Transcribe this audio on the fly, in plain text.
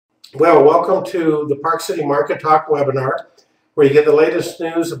Well, welcome to the Park City Market Talk webinar, where you get the latest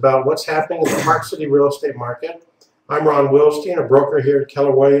news about what's happening in the Park City real estate market. I'm Ron Wilstein, a broker here at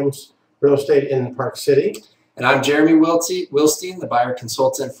Keller Williams Real Estate in Park City. And I'm Jeremy Wilstein, the buyer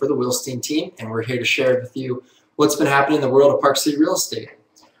consultant for the Wilstein team, and we're here to share with you what's been happening in the world of Park City real estate.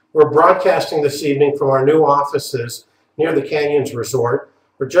 We're broadcasting this evening from our new offices near the Canyons Resort.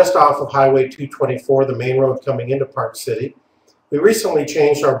 We're just off of Highway 224, the main road coming into Park City. We recently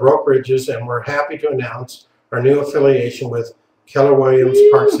changed our brokerages, and we're happy to announce our new affiliation with Keller Williams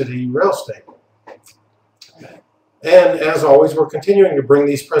Park City Real Estate. And as always, we're continuing to bring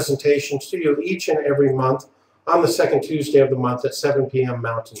these presentations to you each and every month on the second Tuesday of the month at 7 p.m.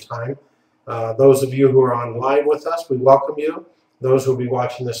 Mountain Time. Those of you who are on live with us, we welcome you. Those who will be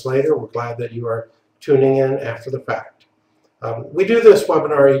watching this later, we're glad that you are tuning in after the fact. We do this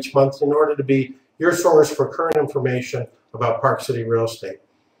webinar each month in order to be your source for current information about Park City real estate.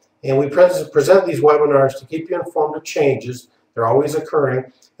 And we present these webinars to keep you informed of changes, they're always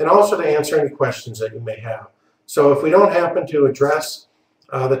occurring, and also to answer any questions that you may have. So if we don't happen to address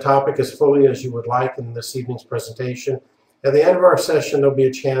the topic as fully as you would like in this evening's presentation, at the end of our session there'll be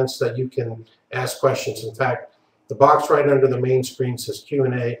a chance that you can ask questions. In fact, the box right under the main screen says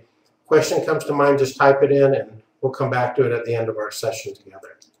Q&A. Question comes to mind, just type it in and we'll come back to it at the end of our session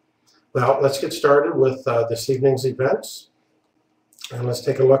together. Well, let's get started with this evening's events, and let's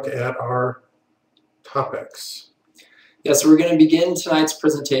take a look at our topics. Yes, we're going to begin tonight's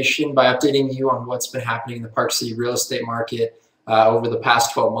presentation by updating you on what's been happening in the Park City real estate market over the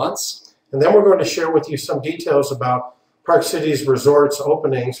past 12 months. And then we're going to share with you some details about Park City's resorts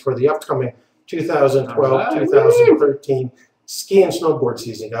openings for the upcoming 2012-2013 ski and snowboard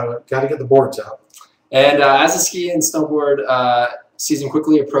season. Got to get the boards out. And as the ski and snowboard season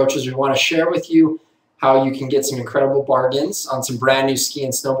quickly approaches, we want to share with you how you can get some incredible bargains on some brand new ski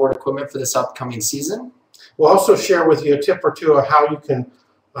and snowboard equipment for this upcoming season. We'll also share with you a tip or two of how you can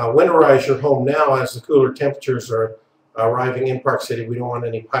winterize your home now as the cooler temperatures are arriving in Park City. We don't want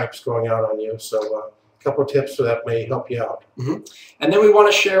any pipes going out on you, so a couple of tips that may help you out. And then we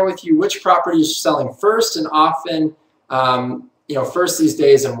want to share with you which properties are selling first, and often first these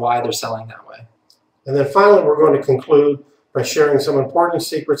days, and why they're selling that way. And then finally, we're going to conclude by sharing some important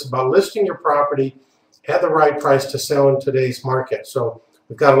secrets about listing your property at the right price to sell in today's market. So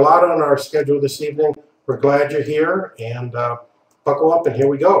we've got a lot on our schedule this evening. We're glad you're here, and buckle up, and here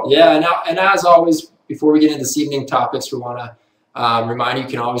we go. Yeah, and as always, before we get into this evening topics, we want to remind you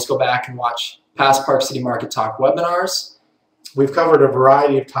can always go back and watch past Park City Market Talk webinars. We've covered a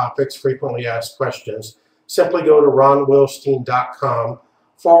variety of topics, frequently asked questions. Simply go to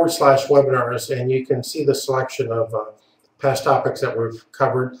ronwilstein.com/webinars, and you can see the selection of past topics that we've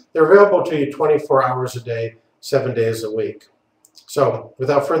covered. They're available to you 24 hours a day, 7 days a week. So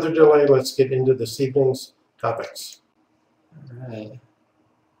without further delay, let's get into this evening's topics. All right.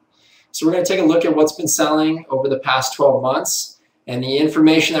 So we're going to take a look at what's been selling over the past 12 months. And the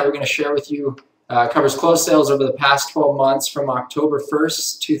information that we're going to share with you covers closed sales over the past 12 months from October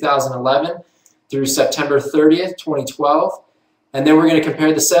 1st, 2011 through September 30th, 2012. And then we're going to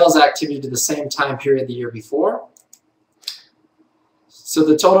compare the sales activity to the same time period the year before. So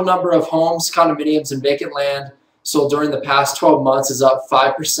the total number of homes, condominiums, and vacant land sold during the past 12 months is up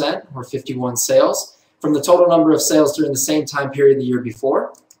 5%, or 51 sales, from the total number of sales during the same time period the year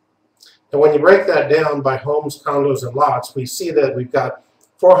before. And when you break that down by homes, condos, and lots, we see that we've got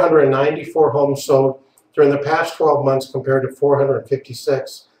 494 homes sold during the past 12 months compared to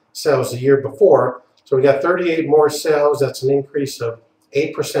 456 sales the year before. So we got 38 more sales. That's an increase of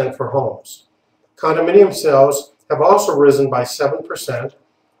 8% for homes. Condominium sales have also risen by 7%.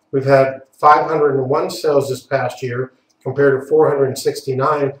 We've had 501 sales this past year compared to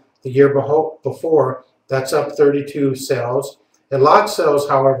 469 the year before. That's up 32 sales. And lot sales,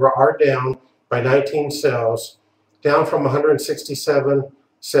 however, are down by 19 sales, down from 167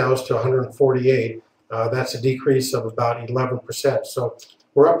 sales to 148. That's a decrease of about 11%. So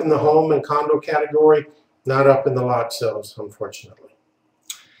we're up in the home and condo category, not up in the lot sales, unfortunately.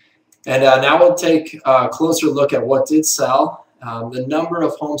 And now we'll take a closer look at what did sell. The number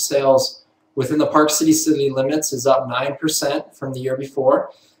of home sales within the Park City city limits is up 9% from the year before.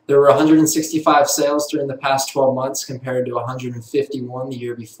 There were 165 sales during the past 12 months compared to 151 the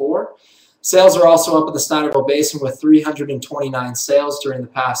year before. Sales are also up at the Snyderville Basin with 329 sales during the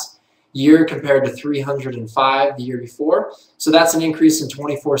past year compared to 305 the year before. So that's an increase in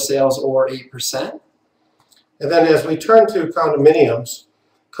 24 sales, or 8%. And then as we turn to condominiums,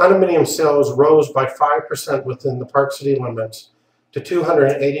 condominium sales rose by 5% within the Park City limits to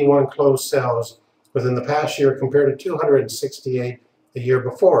 281 closed sales within the past year compared to 268 the year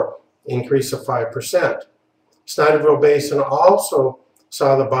before, increase of 5%. Snyderville Basin also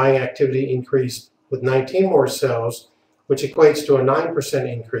saw the buying activity increase with 19 more sales, which equates to a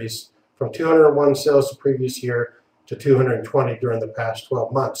 9% increase from 201 sales the previous year to 220 during the past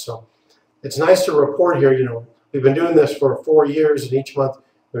 12 months. So it's nice to report here, we've been doing this for 4 years, and each month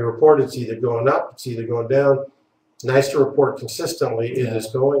we report it's either going up, it's either going down. It's nice to report consistently it is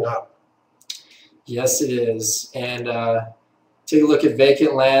going up. Yes, it is. And take a look at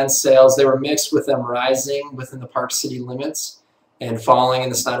vacant land sales. They were mixed with them rising within the Park City limits and falling in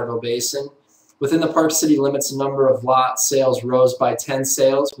the Snyderville Basin. Within the Park City limits, the number of lot sales rose by 10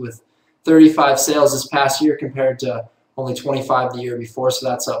 sales, with 35 sales this past year compared to only 25 the year before, so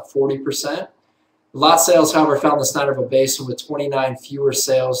that's up 40%. Lot sales, however, found the Snyderville Basin with 29 fewer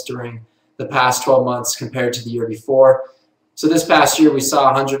sales during the past 12 months compared to the year before. So this past year, we saw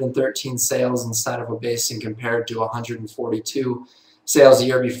 113 sales in Snyderville Basin compared to 142 sales the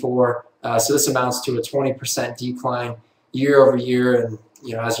year before. So this amounts to a 20% decline year over year. And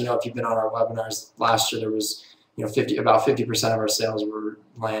as you know, if you've been on our webinars last year, there was about 50% of our sales were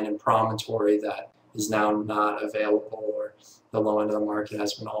land and promontory that is now not available, or the low end of the market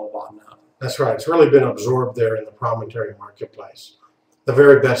has been all bought out. That's right. It's really been absorbed there in the promontory marketplace. The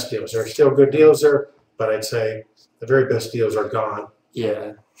very best deals. There are still good deals there, but I'd say the very best deals are gone.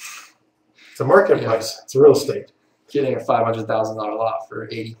 Yeah. It's a marketplace. Yeah. It's real estate. Getting a $500,000 lot for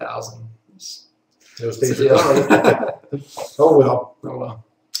 $80,000. Those days are gone. Oh well. Oh well.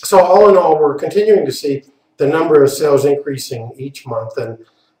 So all in all, we're continuing to see the number of sales increasing each month, and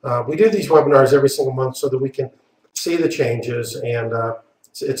we do these webinars every single month so that we can see the changes, and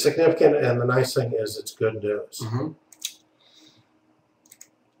it's significant, and the nice thing is it's good news. Mm-hmm.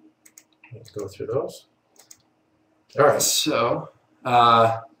 Let's go through those. All right. So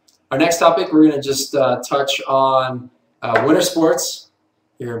our next topic, we're going to just touch on winter sports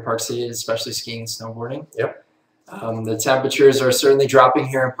here in Park City, especially skiing and snowboarding. Yep. The temperatures are certainly dropping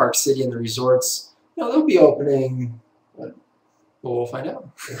here in Park City, and the resorts, they'll be opening. Well, we'll find out.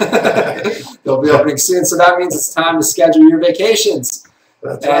 They'll be opening soon, so that means it's time to schedule your vacations.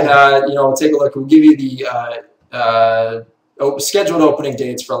 That's and right. we'll take a look. We'll give you the scheduled opening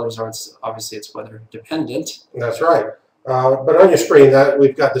dates for other resorts. Obviously, it's weather dependent. That's right. But on your screen,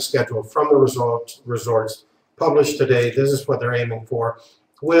 we've got the schedule from the resorts published today. This is what they're aiming for,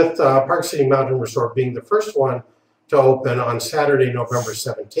 with Park City Mountain Resort being the first one to open on Saturday, November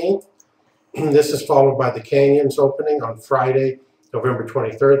 17th. This is followed by the Canyons opening on Friday, November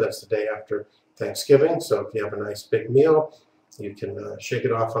 23rd. That's the day after Thanksgiving. So if you have a nice big meal, you can shake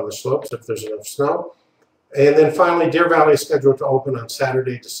it off on the slopes if there's enough snow. And then finally, Deer Valley is scheduled to open on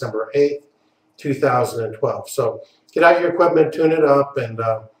Saturday, December 8th, 2012. So get out your equipment, tune it up, and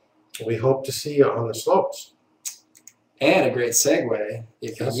we hope to see you on the slopes. And a great segue,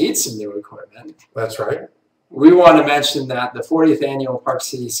 if you need some new equipment. That's right. We want to mention that the 40th Annual Park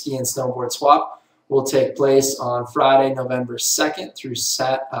City Ski and Snowboard Swap will take place on Friday, November 2nd through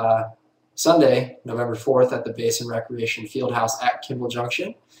Sunday, November 4th at the Basin Recreation Fieldhouse at Kimball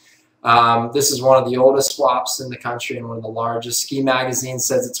Junction. This is one of the oldest swaps in the country and one of the largest. Ski Magazine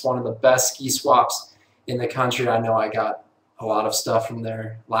says it's one of the best ski swaps in the country. I know I got a lot of stuff from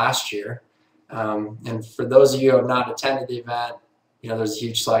there last year. And for those of you who have not attended the event, there's a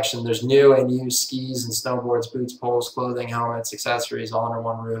huge selection. There's new and used skis and snowboards, boots, poles, clothing, helmets, accessories, all under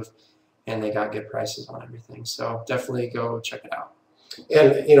one roof. And they got good prices on everything. So definitely go check it out.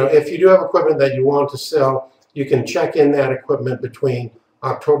 And, if you do have equipment that you want to sell, you can check in that equipment between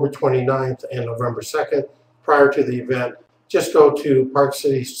October 29th and November 2nd prior to the event. Just go to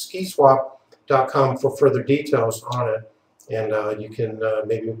BuyParkCity.com for further details on it. And you can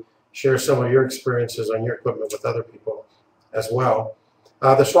maybe share some of your experiences on your equipment with other people as well.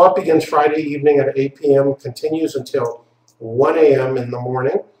 The swap begins Friday evening at 8 p.m., continues until 1 a.m. in the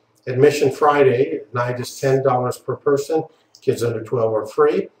morning. Admission Friday night is $10 per person. Kids under 12 are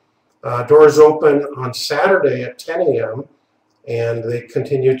free. Doors open on Saturday at 10 a.m. and they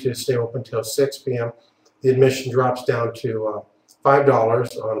continue to stay open till 6 p.m. The admission drops down to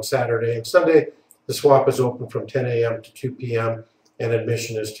 $5 on Saturday, and Sunday the swap is open from 10 a.m. to 2 p.m. and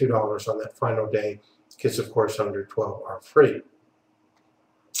admission is $2 on that final day. Kids, of course, under 12 are free.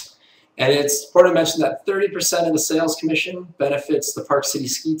 And it's important to mention that 30% of the sales commission benefits the Park City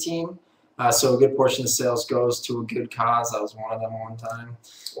ski team. So a good portion of the sales goes to a good cause. I was one of them one time.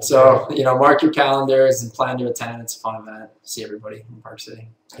 Okay. So, mark your calendars and plan to attend. It's a fun event. See everybody in Park City.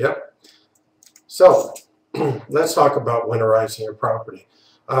 Yep. So let's talk about winterizing your property.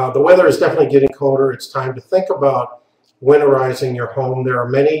 The weather is definitely getting colder. It's time to think about winterizing your home. There are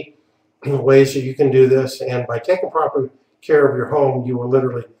many ways that you can do this, and by taking proper care of your home, you will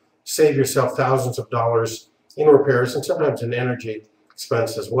literally save yourself thousands of dollars in repairs and sometimes in energy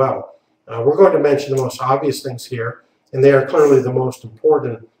expense as well. We're going to mention the most obvious things here, and they are clearly the most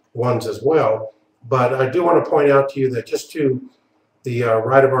important ones as well. But I do want to point out to you that just to the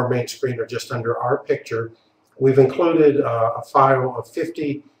right of our main screen, or just under our picture, we've included a file of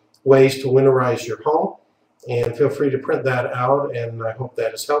 50 ways to winterize your home. And feel free to print that out, and I hope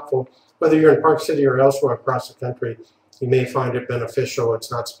that is helpful. Whether you're in Park City or elsewhere across the country, you may find it beneficial.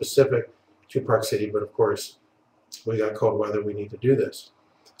 It's not specific to Park City, but of course, we got cold weather, we need to do this.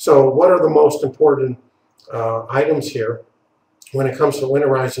 So what are the most important items here when it comes to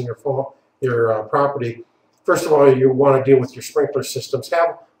winterizing your property? First of all, you want to deal with your sprinkler systems.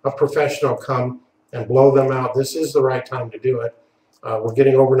 Have a professional come and blow them out. This is the right time to do it. We're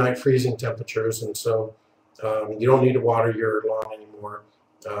getting overnight freezing temperatures, and so you don't need to water your lawn anymore.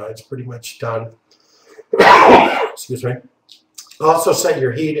 It's pretty much done. Excuse me. Also set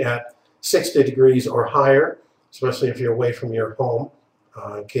your heat at 60 degrees or higher, especially if you're away from your home,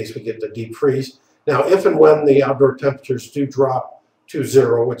 in case we get the deep freeze. Now, if and when the outdoor temperatures do drop to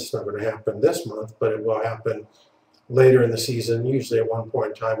 0, which is not going to happen this month, but it will happen later in the season, usually at one point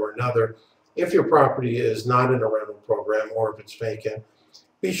in time or another, if your property is not in a rental program or if it's vacant,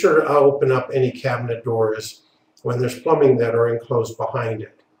 be sure to open up any cabinet doors when there's plumbing that are enclosed behind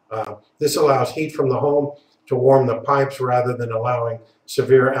it. This allows heat from the home to warm the pipes rather than allowing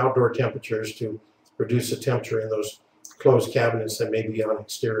severe outdoor temperatures to reduce the temperature in those closed cabinets that may be on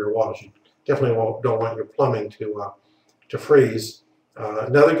exterior walls. You definitely don't want your plumbing to freeze.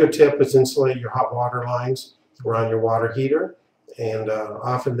 Another good tip is insulate your hot water lines around your water heater, and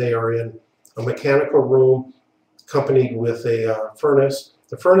often they are in a mechanical room accompanied with a furnace.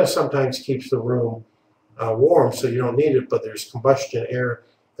 The furnace sometimes keeps the room warm, so you don't need it, but there's combustion air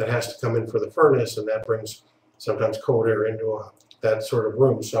that has to come in for the furnace, and that brings sometimes cold air into that sort of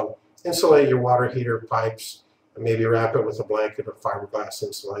room. So insulate your water heater pipes, and maybe wrap it with a blanket of fiberglass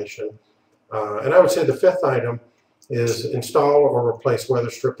insulation. And I would say the fifth item is install or replace weather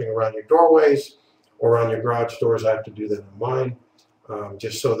stripping around your doorways or on your garage doors. I have to do that on mine,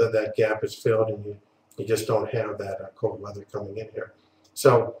 just so that that gap is filled and you just don't have that cold weather coming in here.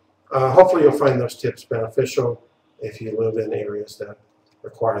 So hopefully you'll find those tips beneficial if you live in areas that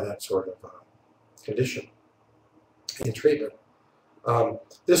require that sort of condition and treatment.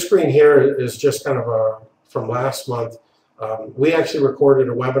 This screen here is just kind of from last month. We actually recorded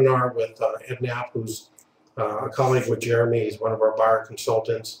a webinar with Ed Knapp, who's a colleague with Jeremy. He's one of our buyer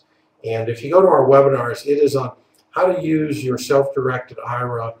consultants. And if you go to our webinars, it is on how to use your self-directed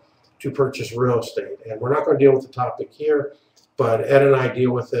IRA to purchase real estate. And we're not going to deal with the topic here, but Ed and I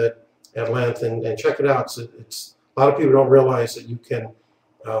deal with it at length, and check it out. It's a lot of people don't realize that you can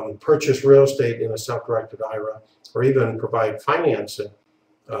purchase real estate in a self-directed IRA, or even provide financing,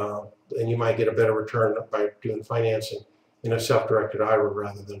 and you might get a better return by doing financing in a self-directed IRA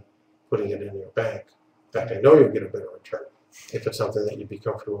rather than putting it in your bank. In fact, I know you'll get a better return if it's something that you'd be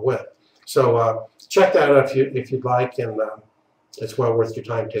comfortable with. So check that out if you'd like, and it's well worth your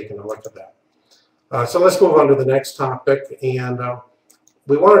time taking a look at that. So let's move on to the next topic, and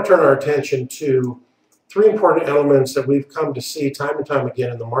we want to turn our attention to three important elements that we've come to see time and time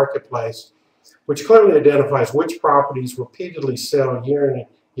again in the marketplace, which clearly identifies which properties repeatedly sell year in and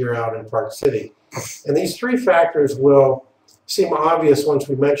year out in Park City. And these three factors will seem obvious once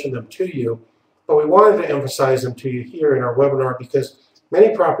we mention them to you, but we wanted to emphasize them to you here in our webinar because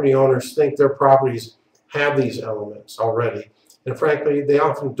many property owners think their properties have these elements already, and frankly, they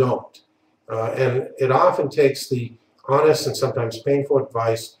often don't. And it often takes the honest and sometimes painful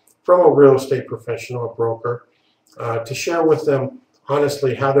advice from a real estate professional, a broker, to share with them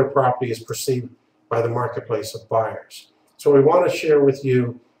honestly how their property is perceived by the marketplace of buyers. So we want to share with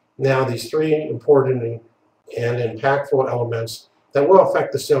you now these three important and impactful elements that will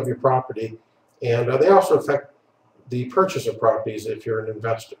affect the sale of your property, and they also affect the purchase of properties if you're an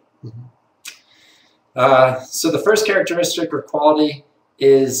investor. So the first characteristic or quality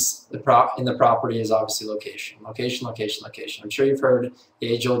is in the property is obviously location. Location, location, location. I'm sure you've heard the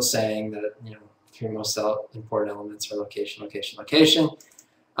age-old saying that, you know, three most important elements are location, location, location.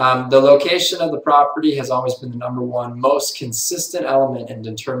 The location of the property has always been the #1 most consistent element in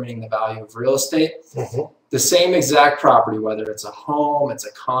determining the value of real estate. The same exact property, whether it's a home, it's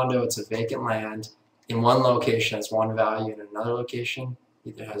a condo, it's a vacant land, in one location has one value, in another location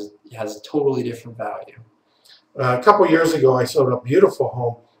it has a totally different value. A couple years ago, I sold a beautiful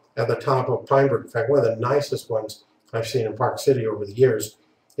home at the top of Pinebrook. In fact, one of the nicest ones I've seen in Park City over the years.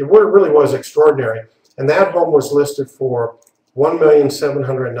 It really was extraordinary. And that home was listed for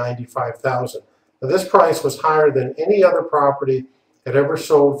 $1,795,000. Now, this price was higher than any other property had ever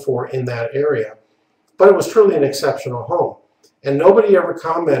sold for in that area, but it was truly an exceptional home. And nobody ever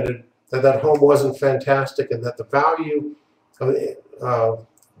commented that that home wasn't fantastic and that the value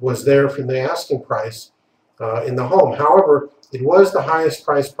was there from the asking price in the home. However, it was the highest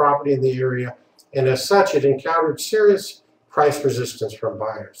priced property in the area, and as such, it encountered serious price resistance from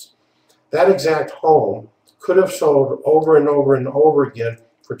buyers. That exact home could have sold over and over and over again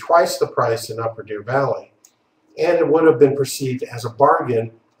for twice the price in Upper Deer Valley, and it would have been perceived as a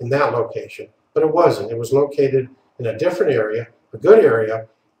bargain in that location, but it wasn't. It was located in a different area, a good area,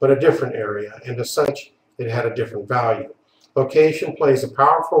 but a different area, and as such, it had a different value. Location plays a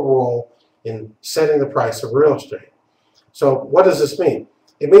powerful role in setting the price of real estate. So what does this mean?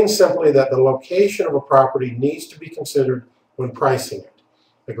 It means simply that the location of a property needs to be considered when pricing it.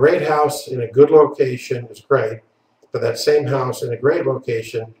 A great house in a good location is great, but that same house in a great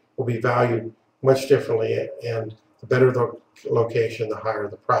location will be valued much differently, and the better the location, the higher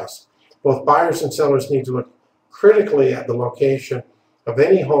the price. Both buyers and sellers need to look critically at the location of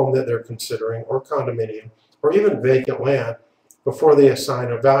any home that they're considering, or condominium, or even vacant land, before they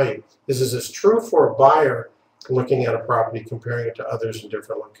assign a value. This is as true for a buyer looking at a property, comparing it to others in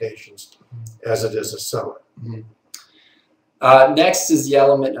different locations, as it is a seller. Next is the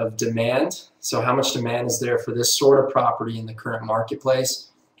element of demand. So how much demand is there for this sort of property in the current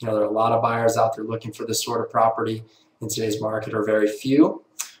marketplace? You know, there are a lot of buyers out there looking for this sort of property in today's market, or very few.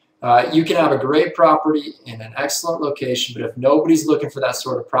 You can have a great property in an excellent location, but if nobody's looking for that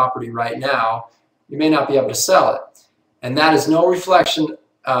sort of property right now, you may not be able to sell it. And that is no reflection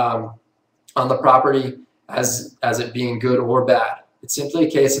on the property as it being good or bad. It's simply a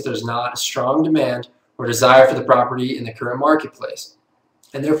case that there's not a strong demand or desire for the property in the current marketplace,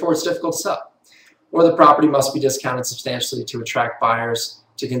 and therefore it's difficult to sell. Or the property must be discounted substantially to attract buyers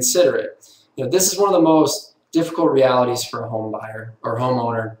to consider it. You know, this is one of the most difficult realities for a home buyer or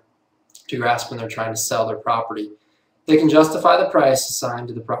homeowner to grasp when they're trying to sell their property. They can justify the price assigned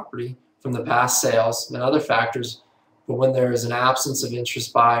to the property from the past sales and other factors, but when there is an absence of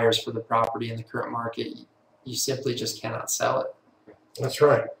interest buyers for the property in the current market, you simply just cannot sell it. That's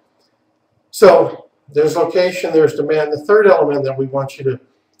right. So there's location, there's demand. The third element that we want you to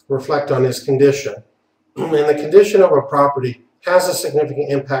reflect on is condition. And the condition of a property has a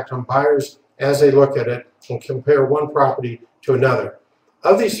significant impact on buyers as they look at it and compare one property to another.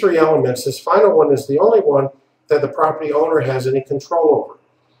 Of these three elements, this final one is the only one that the property owner has any control over.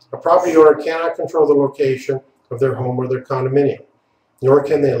 A property owner cannot control the location of their home or their condominium, nor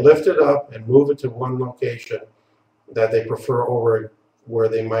can they lift it up and move it to one location that they prefer over where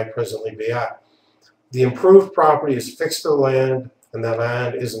they might presently be at. The improved property is fixed to the land, and that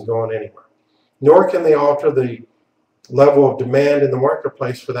land isn't going anywhere. Nor can they alter the level of demand in the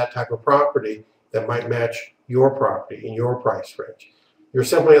marketplace for that type of property that might match your property in your price range. You're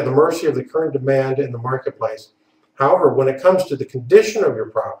simply at the mercy of the current demand in the marketplace. However, when it comes to the condition of your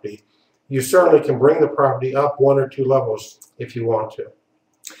property, you certainly can bring the property up one or two levels if you want to.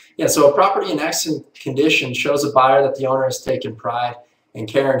 Yeah, so a property in excellent condition shows a buyer that the owner has taken pride in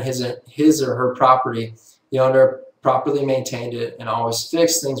care in his or her property. The owner properly maintained it and always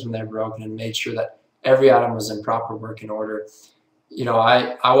fixed things when they're broken and made sure that every item was in proper working order. You know,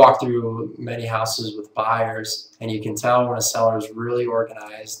 I walk through many houses with buyers, and you can tell when a seller is really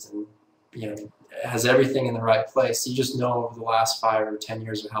organized and, you know, has everything in the right place. You just know over the last 5 or 10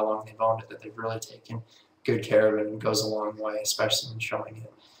 years of how long they've owned it that they've really taken good care of it, and it goes a long way, especially when showing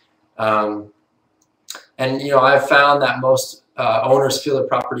it. And, you know, I've found that most owners feel their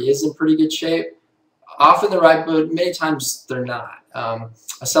property is in pretty good shape. Often they're right, but many times they're not.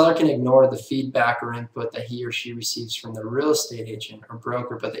 A seller can ignore the feedback or input that he or she receives from the real estate agent or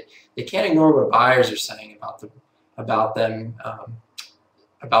broker, but they can't ignore what buyers are saying about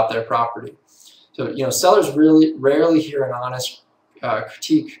their property. So, you know, sellers really rarely hear an honest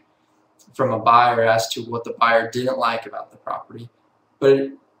critique from a buyer as to what the buyer didn't like about the property.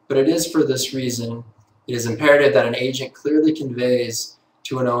 But it is for this reason, it is imperative that an agent clearly conveys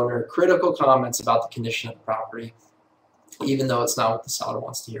to an owner critical comments about the condition of the property, even though it's not what the seller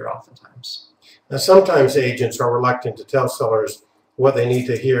wants to hear oftentimes. Now, sometimes agents are reluctant to tell sellers what they need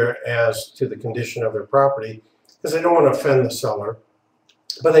to hear as to the condition of their property because they don't want to offend the seller,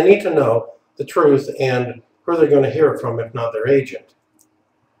 but they need to know the truth and who they're going to hear it from, if not their agent.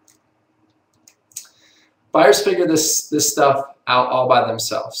 Buyers figure this stuff out all by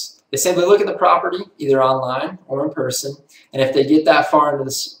themselves. They simply look at the property, either online or in person, and if they get that far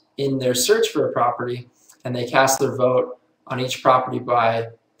into in their search for a property, and they cast their vote on each property by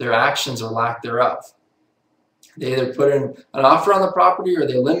their actions or lack thereof. They either put in an offer on the property or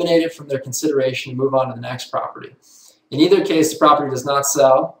they eliminate it from their consideration and move on to the next property. In either case, the property does not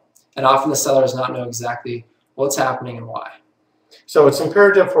sell, and often the seller does not know exactly what's happening and why. So it's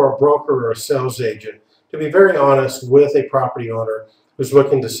imperative for a broker or a sales agent to be very honest with a property owner who's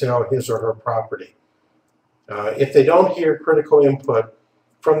looking to sell his or her property. If they don't hear critical input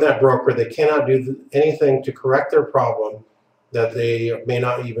from that broker, they cannot do anything to correct their problem that they may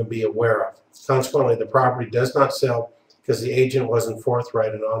not even be aware of. Consequently, the property does not sell because the agent wasn't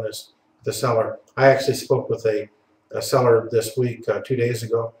forthright and honest with the seller. I actually spoke with a seller this week, 2 days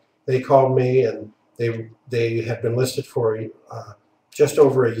ago. They called me and they had been listed for just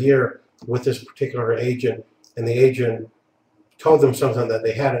over a year with this particular agent, and the agent told them something that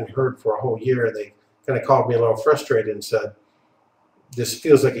they hadn't heard for a whole year. They kind of called me a little frustrated and said, "This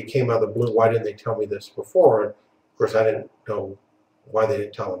feels like it came out of the blue. Why didn't they tell me this before?" And of course, I didn't know why they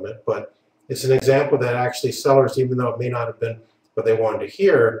didn't tell them it, but it's an example that actually sellers, even though it may not have been what they wanted to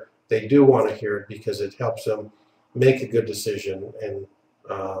hear, they do want to hear it because it helps them make a good decision and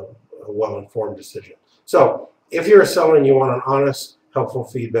a well-informed decision. So if you're a seller and you want an honest, helpful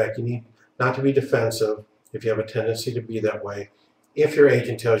feedback, you need not to be defensive if you have a tendency to be that way. If your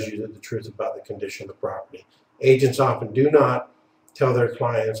agent tells you the truth about the condition of the property. Agents often do not tell their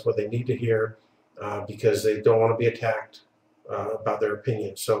clients what they need to hear because they don't want to be attacked about their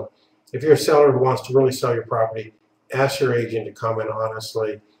opinion. So if you're a seller who wants to really sell your property, ask your agent to comment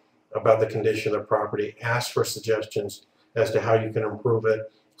honestly about the condition of the property. Ask for suggestions as to how you can improve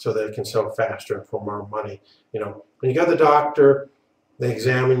it so that it can sell faster and for more money. You know, when you go to the doctor, they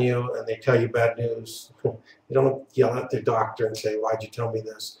examine you and they tell you bad news. You don't yell at the doctor and say, "Why'd you tell me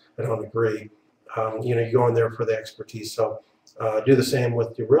this? I don't agree." You know, you go in there for the expertise. So do the same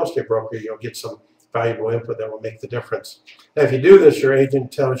with your real estate broker. You'll get some valuable input that will make the difference. Now, if you do this, your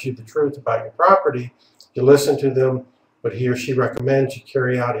agent tells you the truth about your property. You listen to them, what he or she recommends, you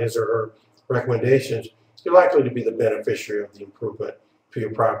carry out his or her recommendations. You're likely to be the beneficiary of the improvement to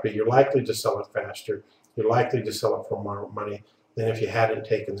your property. You're likely to sell it faster. You're likely to sell it for more money than if you hadn't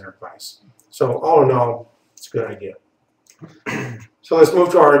taken their advice. So all in all, it's a good idea. So let's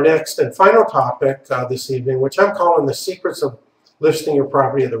move to our next and final topic this evening, which I'm calling the secrets of listing your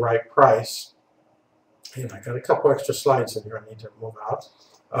property at the right price. And I got a couple extra slides in here I need to move out.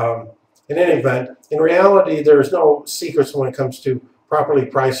 In any event, in reality, there's no secrets when it comes to properly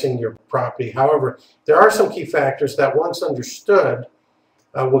pricing your property. However, there are some key factors that, once understood,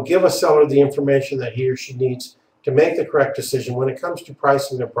 will give a seller the information that he or she needs to make the correct decision when it comes to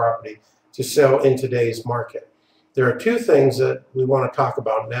pricing their property to sell in today's market. There are two things that we want to talk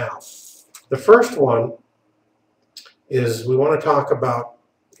about now. The first one is we want to talk about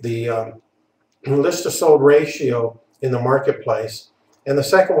the list to sold ratio in the marketplace, and the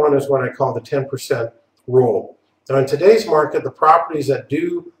second one is what I call the 10% rule. Now, in today's market, the properties that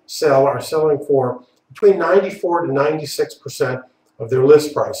do sell are selling for between 94 to 96% of their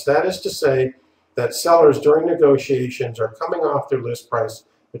list price. That is to say that sellers during negotiations are coming off their list price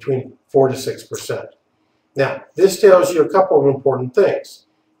between 4 to 6%. Now, this tells you a couple of important things.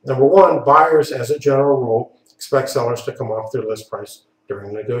 Number one, buyers, as a general rule, expect sellers to come off their list price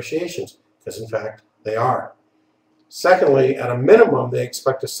during negotiations, because in fact, they are. Secondly, at a minimum, they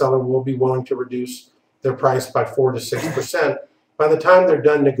expect a seller will be willing to reduce their price by 4 to 6% by the time they're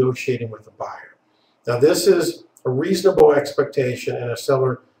done negotiating with the buyer. Now, this is a reasonable expectation, and a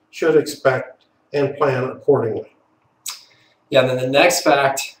seller should expect and plan accordingly. Yeah, and then the next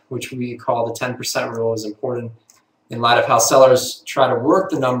fact, which we call the 10% rule, is important in light of how sellers try to work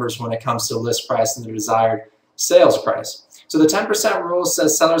the numbers when it comes to list price and the desired sales price. So the 10% rule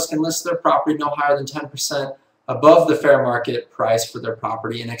says sellers can list their property no higher than 10% above the fair market price for their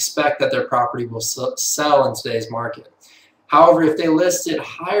property and expect that their property will sell in today's market. However, if they list it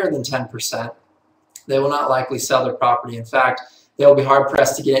higher than 10%, they will not likely sell their property. In fact, they will be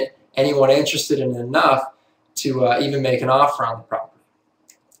hard-pressed to get anyone interested in it enough to even make an offer on the property.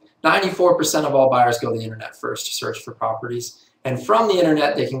 94% of all buyers go to the internet first to search for properties, and from the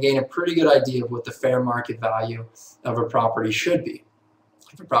internet they can gain a pretty good idea of what the fair market value of a property should be.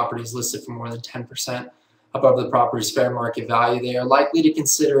 If a property is listed for more than 10% above the property's fair market value, they are likely to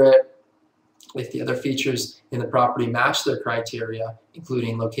consider it if the other features in the property match their criteria,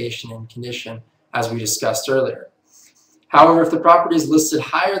 including location and condition, as we discussed earlier. However, if the property is listed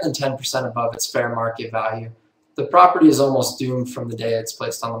higher than 10% above its fair market value, the property is almost doomed from the day it's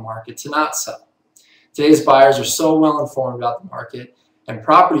placed on the market to not sell. Today's buyers are so well informed about the market and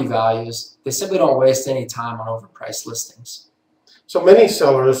property values, they simply don't waste any time on overpriced listings. So many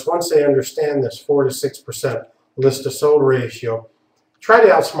sellers, once they understand this 4 to 6% list to sold ratio, try to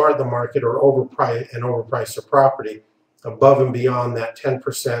outsmart the market or overprice the property above and beyond that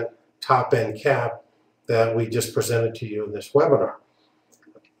 10% top end cap that we just presented to you in this webinar.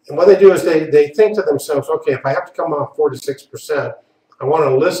 And what they do is they think to themselves, okay, if I have to come off 4 to 6%, I want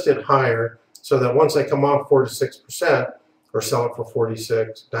to list it higher so that once I come off 4 to 6% or sell it for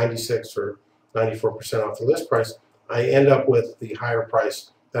 46, 96 or 94% off the list price, I end up with the higher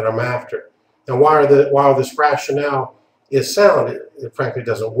price that I'm after. And while this rationale is sound, it frankly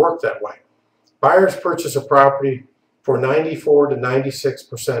doesn't work that way. Buyers purchase a property for 94 to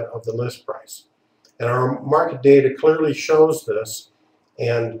 96% of the list price. And our market data clearly shows this.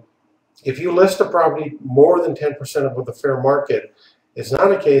 And if you list a property more than 10% above the fair market, it's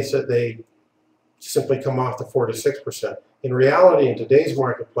not a case that they simply come off the 4 to 6%. In reality, in today's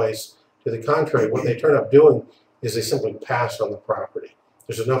marketplace, to the contrary, what they turn up doing is they simply pass on the property.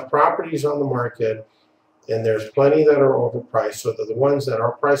 There's enough properties on the market, and there's plenty that are overpriced, so that the ones that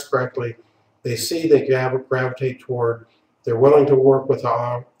are priced correctly, they see they gravitate toward, they're willing to work with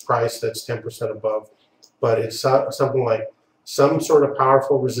a price that's 10% above, but it's something like some sort of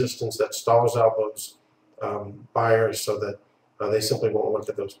powerful resistance that stalls out those buyers so that they simply won't look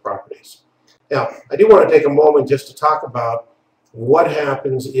at those properties. Now, I do want to take a moment just to talk about what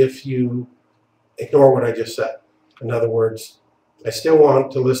happens if you ignore what I just said. In other words, I still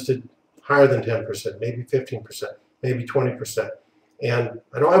want to list it higher than 10%, maybe 15%, maybe 20%. And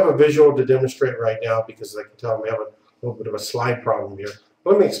I don't have a visual to demonstrate right now because I can tell I'm having a little bit of a slide problem here.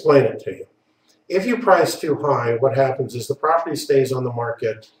 Let me explain it to you. If you price too high, what happens is the property stays on the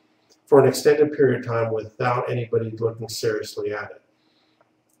market for an extended period of time without anybody looking seriously at it.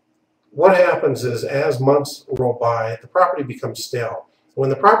 What happens is as months roll by, the property becomes stale. When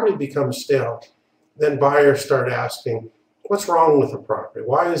the property becomes stale, then buyers start asking, what's wrong with the property?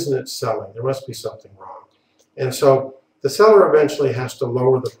 Why isn't it selling? There must be something wrong. And so the seller eventually has to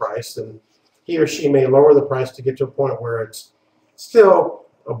lower the price, and he or she may lower the price to get to a point where it's still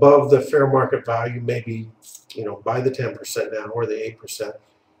above the fair market value, maybe, by the 10% now or the 8%.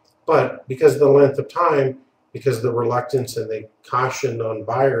 But because of the length of time, because of the reluctance and the caution on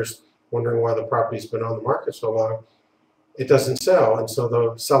buyers wondering why the property's been on the market so long, it doesn't sell. And so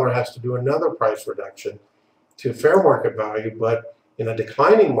the seller has to do another price reduction to fair market value, but in a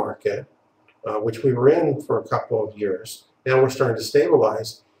declining market, which we were in for a couple of years, now we're starting to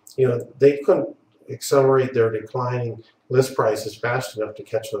stabilize. They couldn't accelerate their declining list prices fast enough to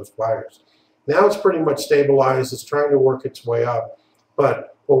catch those buyers. Now it's pretty much stabilized. It's trying to work its way up.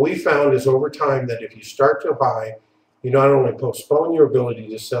 But what we found is over time that if you start to buy, you not only postpone your ability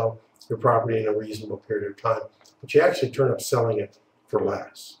to sell your property in a reasonable period of time, but you actually turn up selling it for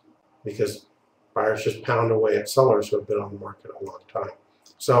less because buyers just pound away at sellers who have been on the market a long time.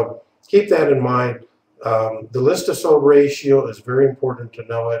 So keep that in mind. The list to sold ratio is very important to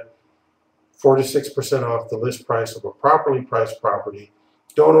know it. 4 to 6% off the list price of a properly priced property.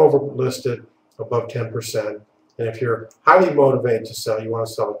 Don't overlist it above 10%. And if you're highly motivated to sell, you want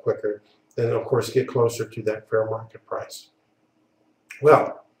to sell it quicker, then of course get closer to that fair market price.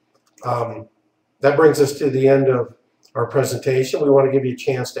 Well, that brings us to the end of our presentation. We want to give you a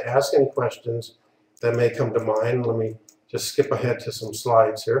chance to ask any questions that may come to mind. Let me just skip ahead to some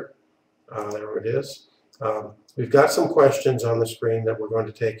slides here. There it is. We've got some questions on the screen that we're going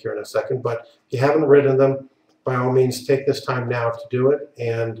to take here in a second, but if you haven't written them, by all means take this time now to do it,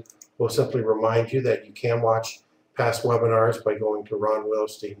 and we'll simply remind you that you can watch past webinars by going to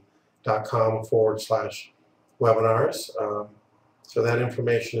ronwilstein.com/webinars. So that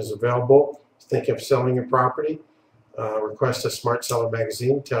information is available. Think of selling your property. Request a Smart Seller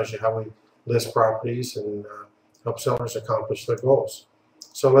magazine. It tells you how we list properties and help sellers accomplish their goals.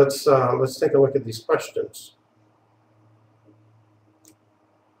 So let's take a look at these questions.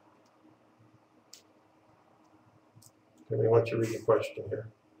 We want you to read the question here.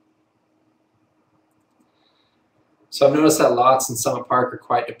 So I've noticed that lots in Summit Park are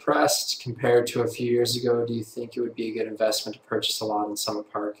quite depressed compared to a few years ago. Do you think it would be a good investment to purchase a lot in Summit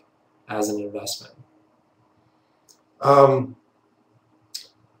Park as an investment? I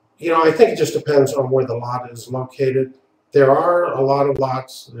think it just depends on where the lot is located. There are a lot of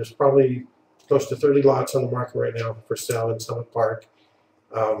lots. There's probably close to 30 lots on the market right now for sale in Summit Park.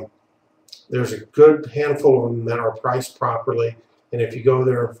 There's a good handful of them that are priced properly, and if you go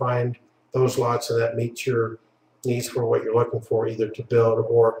there and find those lots and that meets your needs for what you're looking for, either to build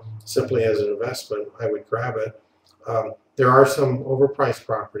or simply as an investment, I would grab it. There are some overpriced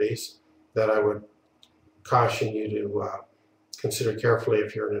properties that I would caution you to consider carefully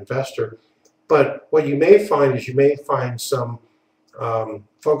if you're an investor. But what you may find is you may find some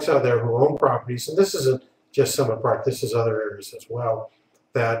folks out there who own properties, and this isn't just Summit Park. This is other areas as well,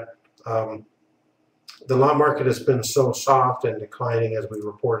 that the lot market has been so soft and declining, as we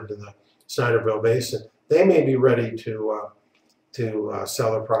reported in the Snyderville Basin. They may be ready to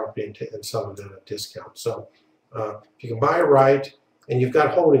sell their property and sell it at a discount. So if you can buy it right, and you've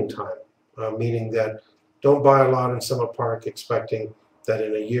got holding time, meaning that don't buy a lot in Summit Park expecting that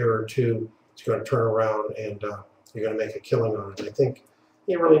in a year or two it's going to turn around and you're going to make a killing on it. I think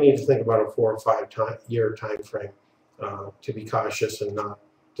you really need to think about a 4 or 5 year time frame to be cautious and not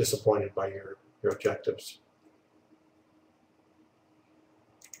disappointed by your objectives.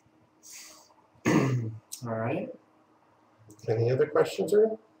 All right. Any other questions,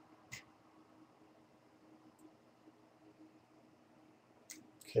 Ernie?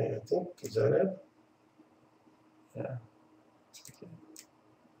 Okay, I think, is that it? Yeah.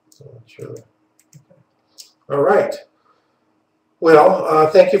 So not sure. Okay. All right. Well,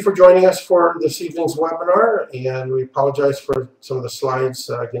 thank you for joining us for this evening's webinar, and we apologize for some of the slides,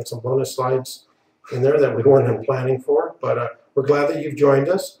 again, some bonus slides in there that we weren't planning for, but we're glad that you've joined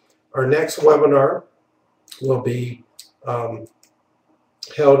us. Our next webinar will be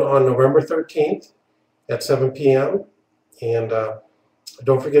held on November 13th at 7 p.m. And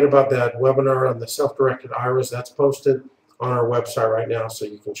don't forget about that webinar on the self-directed IRAs. That's posted on our website right now, so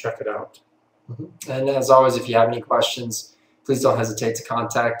you can check it out. Mm-hmm. And as always, if you have any questions, please don't hesitate to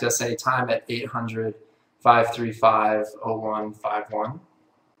contact us anytime at 800-535-0151.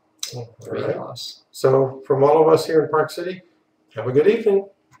 All right. So from all of us here in Park City, have a good evening,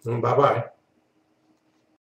 and bye-bye.